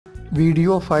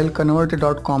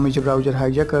Videofileconverter.com is a browser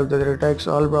hijacker that attacks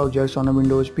all browsers on a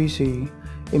Windows PC.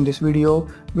 In this video,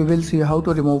 we will see how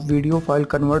to remove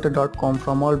Videofileconverter.com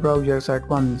from all browsers at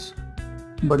once.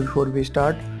 But before we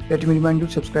start, let me remind you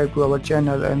to subscribe to our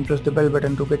channel and press the bell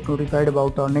button to get notified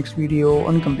about our next video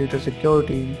on computer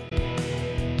security.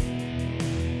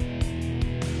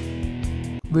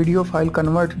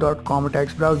 Videofileconverter.com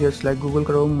attacks browsers like Google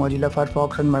Chrome, Mozilla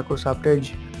Firefox and Microsoft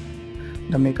Edge.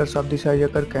 The makers of this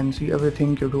hijacker can see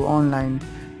everything you do online.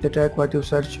 They track what you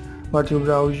search, what you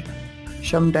browse.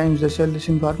 Sometimes they sell this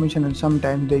information and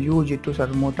sometimes they use it to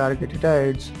serve more targeted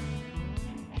ads.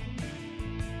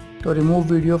 To remove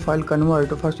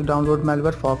Videofileconverter, first download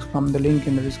Firefox from the link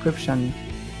in the description.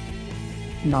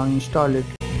 Now install it.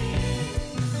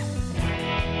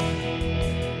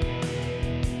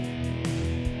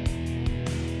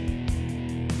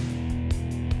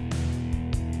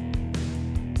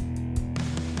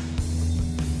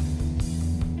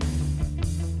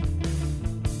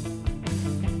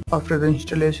 After the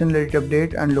installation, let it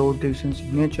update and load recent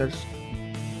signatures.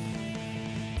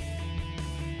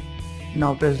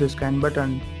 Now press the scan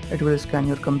button. It will scan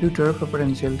your computer for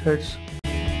potential threats.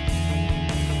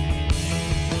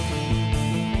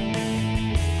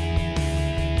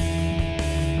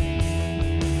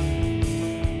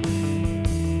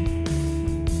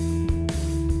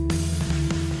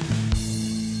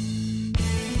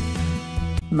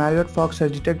 Firefox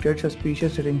has detected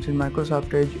suspicious settings in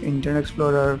Microsoft Edge, Internet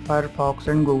Explorer, Firefox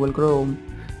and Google Chrome.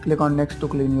 Click on Next to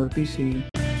clean your PC.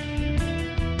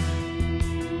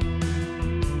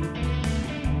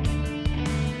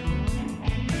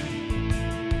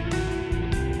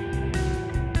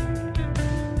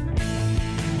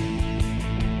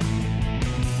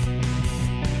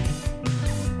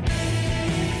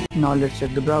 Now let's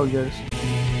check the browsers.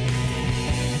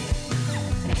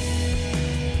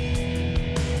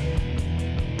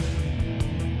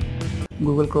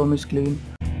 Google Chrome is clean.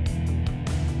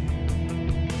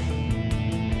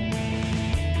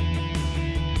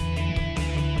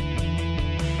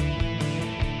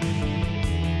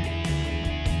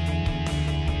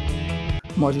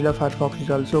 Mozilla Firefox is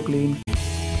also clean.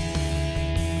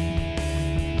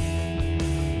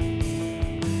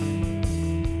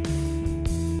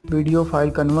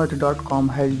 Videofileconverter.com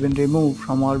has been removed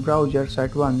from all browsers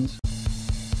at once.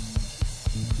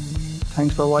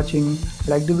 Thanks for watching.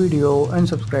 Like the video and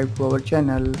subscribe to our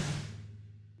channel.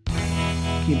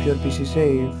 Keep your PC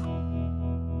safe.